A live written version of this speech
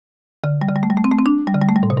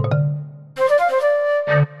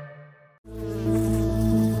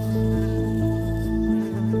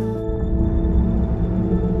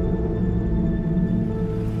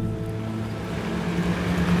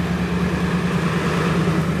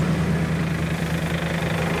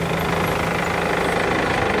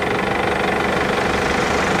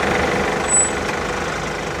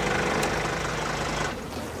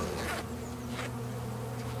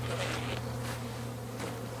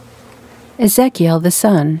Ezekiel the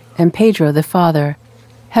son and Pedro the father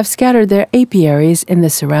have scattered their apiaries in the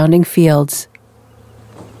surrounding fields.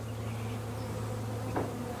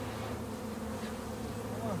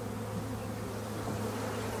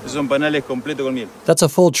 That's a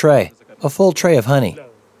full tray of honey.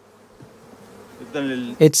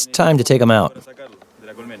 It's time to take them out.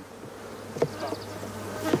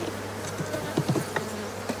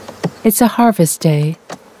 It's a harvest day.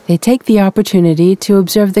 They take the opportunity to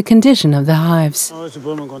observe the condition of the hives.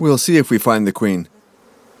 We'll see if we find the queen.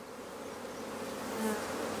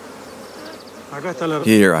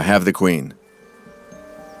 Here, I have the queen.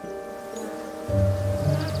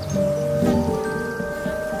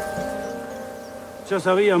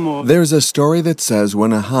 There's a story that says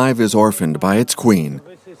when a hive is orphaned by its queen,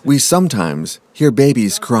 we sometimes hear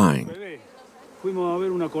babies crying.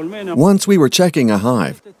 Once we were checking a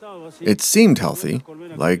hive. It seemed healthy,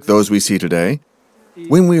 like those we see today,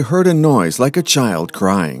 when we heard a noise like a child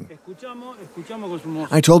crying.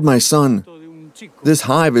 I told my son, "This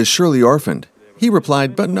hive is surely orphaned." He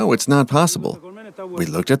replied, "But no, it's not possible." We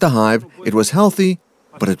looked at the hive, it was healthy,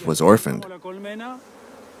 but it was orphaned.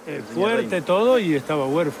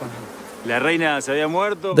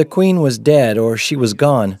 The queen was dead or she was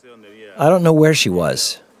gone. I don't know where she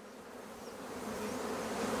was.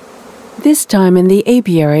 This time in the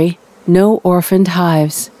apiary, no orphaned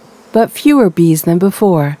hives, but fewer bees than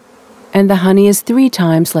before, and the honey is 3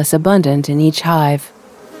 times less abundant in each hive.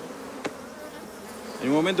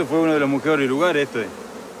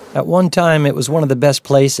 At one time, it was one of the best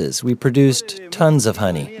places. We produced tons of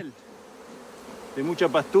honey.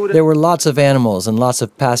 There were lots of animals and lots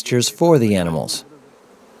of pastures for the animals.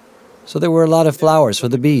 So there were a lot of flowers for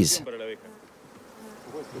the bees.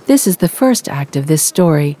 This is the first act of this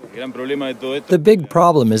story. The big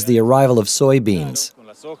problem is the arrival of soybeans.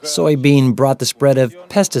 Soybean brought the spread of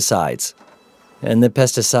pesticides, and the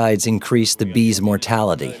pesticides increased the bees'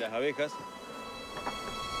 mortality.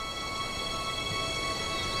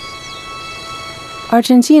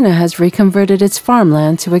 Argentina has reconverted its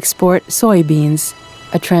farmland to export soybeans,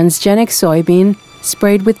 a transgenic soybean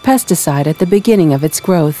sprayed with pesticide at the beginning of its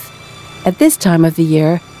growth. At this time of the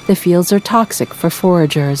year, the fields are toxic for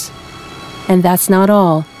foragers. And that's not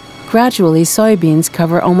all. Gradually, soybeans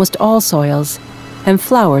cover almost all soils, and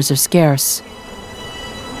flowers are scarce.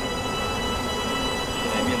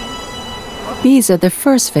 Bees are the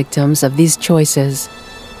first victims of these choices.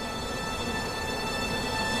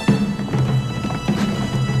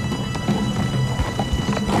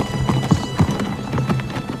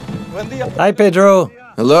 Hi, Pedro.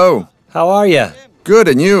 Hello. How are you? Good,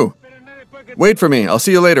 and you? Wait for me. I'll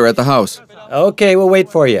see you later at the house. Okay, we'll wait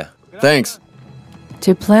for you. Thanks.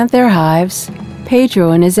 To plant their hives,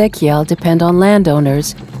 Pedro and Ezekiel depend on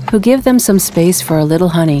landowners who give them some space for a little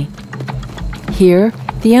honey. Here,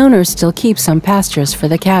 the owners still keep some pastures for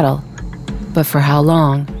the cattle. But for how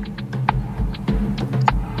long?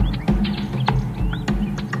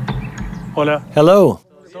 Hola. Hello.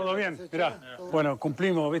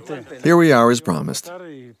 Here we are as promised.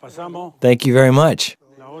 Thank you very much.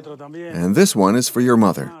 And this one is for your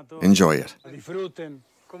mother. Enjoy it.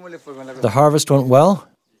 The harvest went well?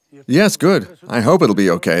 Yes, good. I hope it'll be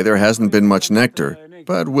okay. There hasn't been much nectar,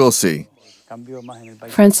 but we'll see.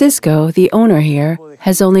 Francisco, the owner here,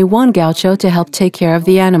 has only one gaucho to help take care of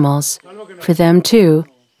the animals. For them, too,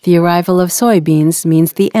 the arrival of soybeans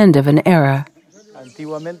means the end of an era.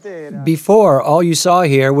 Before, all you saw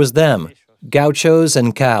here was them, gauchos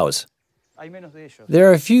and cows. There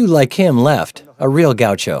are a few like him left, a real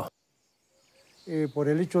gaucho.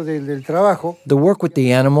 The work with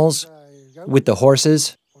the animals, with the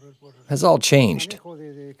horses, has all changed.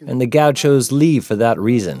 And the gauchos leave for that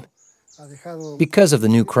reason, because of the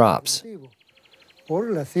new crops.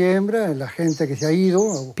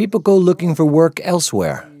 People go looking for work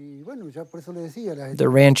elsewhere. The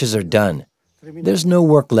ranches are done. There's no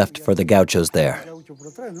work left for the gauchos there.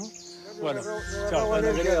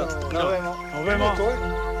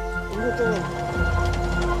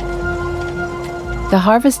 The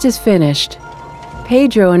harvest is finished.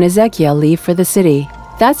 Pedro and Ezekiel leave for the city.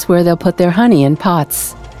 That's where they'll put their honey in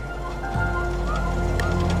pots.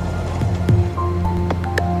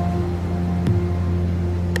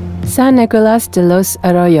 San Nicolas de los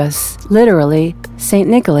Arroyos, literally, St.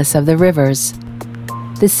 Nicholas of the Rivers.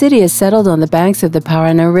 The city is settled on the banks of the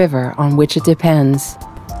Paraná River, on which it depends.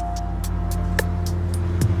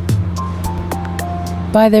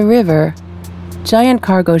 By the river, giant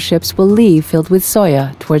cargo ships will leave filled with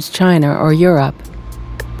soya towards China or Europe.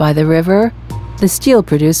 By the river, the steel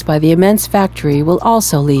produced by the immense factory will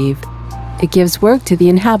also leave. It gives work to the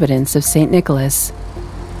inhabitants of St. Nicholas.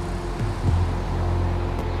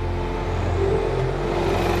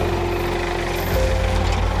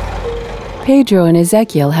 Pedro and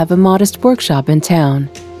Ezekiel have a modest workshop in town.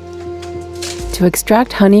 To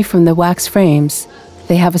extract honey from the wax frames,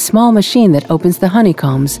 they have a small machine that opens the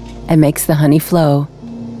honeycombs and makes the honey flow.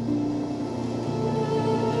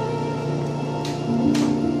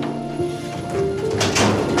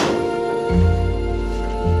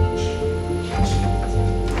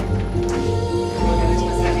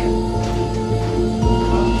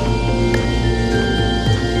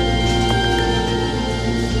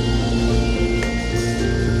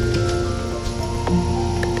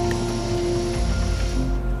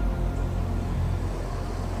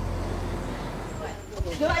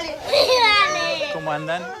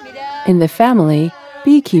 In the family,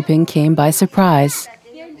 beekeeping came by surprise.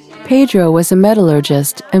 Pedro was a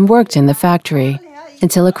metallurgist and worked in the factory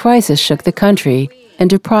until a crisis shook the country and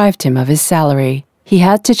deprived him of his salary. He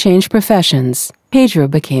had to change professions. Pedro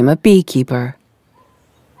became a beekeeper.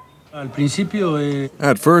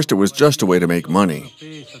 At first, it was just a way to make money.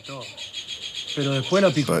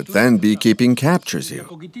 But then beekeeping captures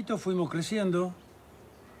you.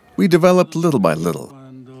 We developed little by little.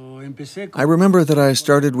 I remember that I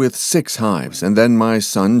started with 6 hives, and then my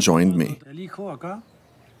son joined me.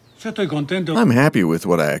 I'm happy with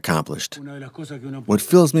what I accomplished. What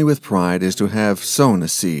fills me with pride is to have sown a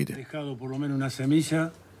seed.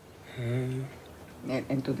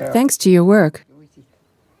 Thanks to your work.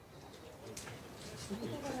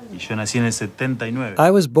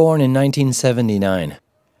 I was born in 1979.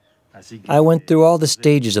 I went through all the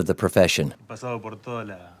stages of the profession.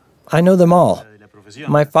 I know them all.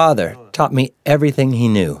 My father taught me everything he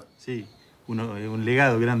knew.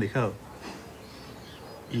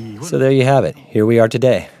 So there you have it. Here we are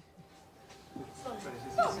today.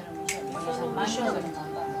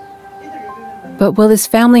 But will this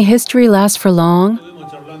family history last for long?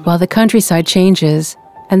 While the countryside changes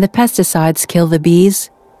and the pesticides kill the bees?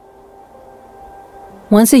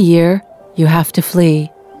 Once a year, you have to flee.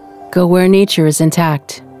 Go where nature is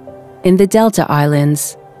intact. In the Delta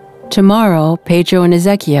Islands. Tomorrow, Pedro and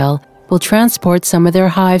Ezekiel will transport some of their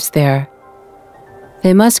hives there.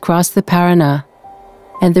 They must cross the Paraná,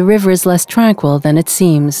 and the river is less tranquil than it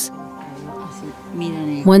seems.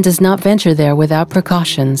 One does not venture there without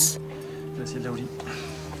precautions.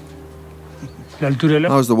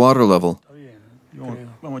 How's the water level?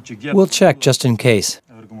 We'll check just in case.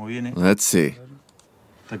 Let's see.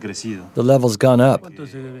 The level's gone up.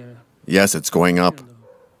 Yes, it's going up.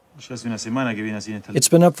 It's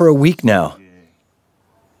been up for a week now.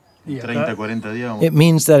 It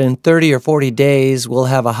means that in 30 or 40 days, we'll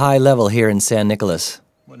have a high level here in San Nicolas.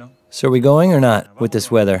 So are we going or not with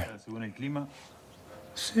this weather?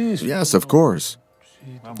 Yes, of course.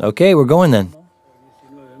 Okay, we're going then.